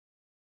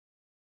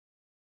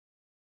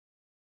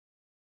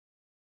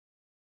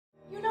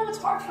You know it's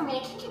hard for me. I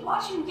can't keep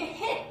watching you get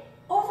hit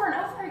over and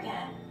over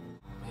again.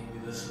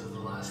 Maybe this is the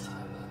last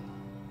time then.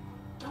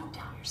 Don't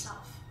doubt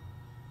yourself.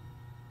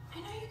 I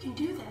know you can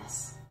do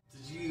this.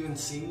 Did you even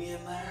see me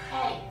in there?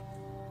 Hey,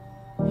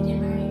 I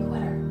didn't marry a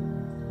quitter.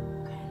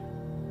 Okay?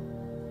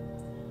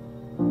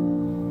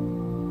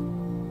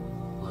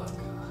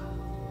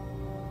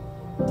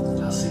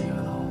 Look, I'll see you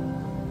at home.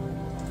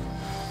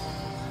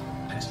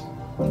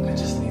 I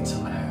just need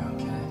some air,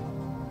 okay?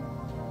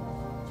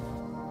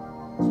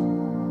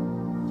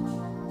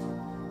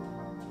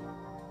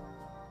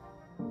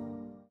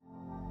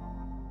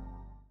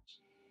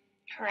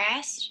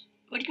 Harassed?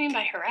 What do you mean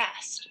by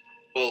harassed?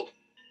 Well,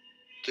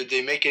 did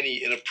they make any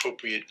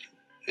inappropriate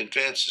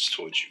advances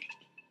towards you?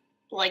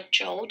 Like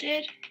Joel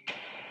did?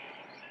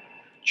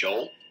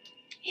 Joel?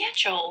 Yeah,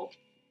 Joel.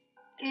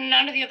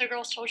 None of the other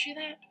girls told you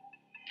that?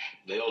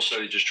 They all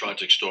said he just tried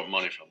to extort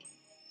money from them.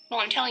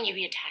 Well, I'm telling you,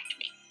 he attacked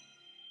me.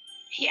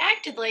 He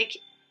acted like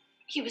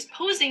he was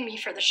posing me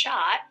for the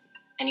shot,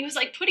 and he was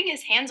like putting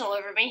his hands all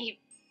over me. He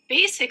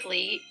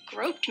basically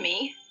groped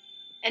me,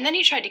 and then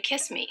he tried to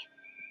kiss me.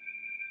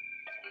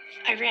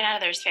 I ran out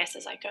of there as fast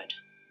as I could.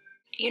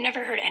 You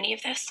never heard any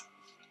of this?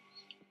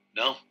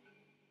 No?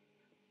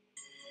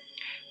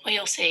 Well,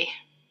 you'll see.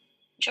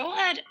 Joel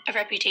had a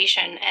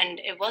reputation, and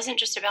it wasn't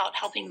just about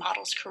helping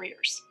models'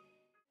 careers.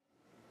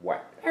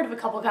 What? I heard of a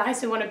couple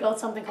guys who want to build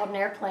something called an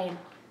airplane.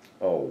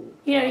 Oh.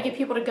 You know, you get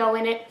people to go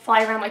in it,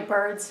 fly around like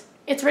birds.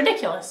 It's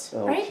ridiculous,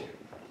 right?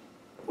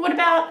 What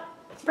about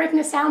breaking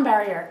the sound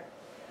barrier?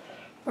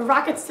 Or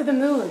rockets to the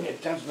moon?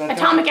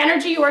 Atomic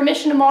energy or a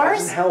mission to Mars?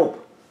 Doesn't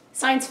help.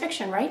 Science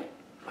fiction, right?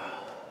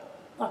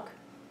 Look.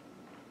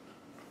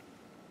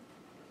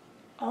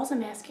 All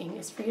I'm asking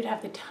is for you to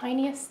have the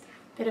tiniest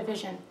bit of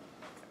vision.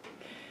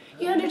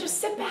 You know, to just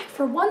sit back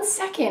for 1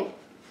 second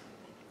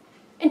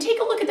and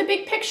take a look at the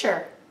big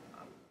picture.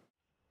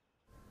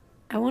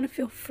 I want to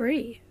feel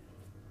free,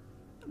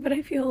 but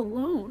I feel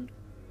alone.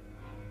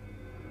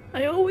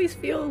 I always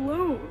feel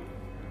alone.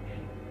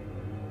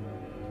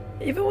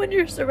 Even when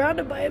you're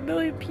surrounded by 1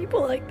 million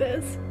people like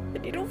this,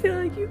 and you don't feel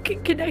like you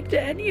can connect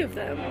to any of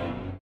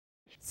them.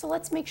 So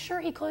let's make sure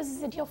he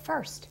closes the deal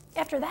first.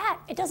 After that,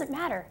 it doesn't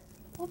matter.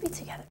 We'll be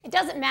together. It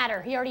doesn't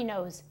matter. He already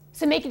knows.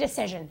 So make a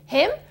decision.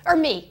 Him or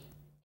me?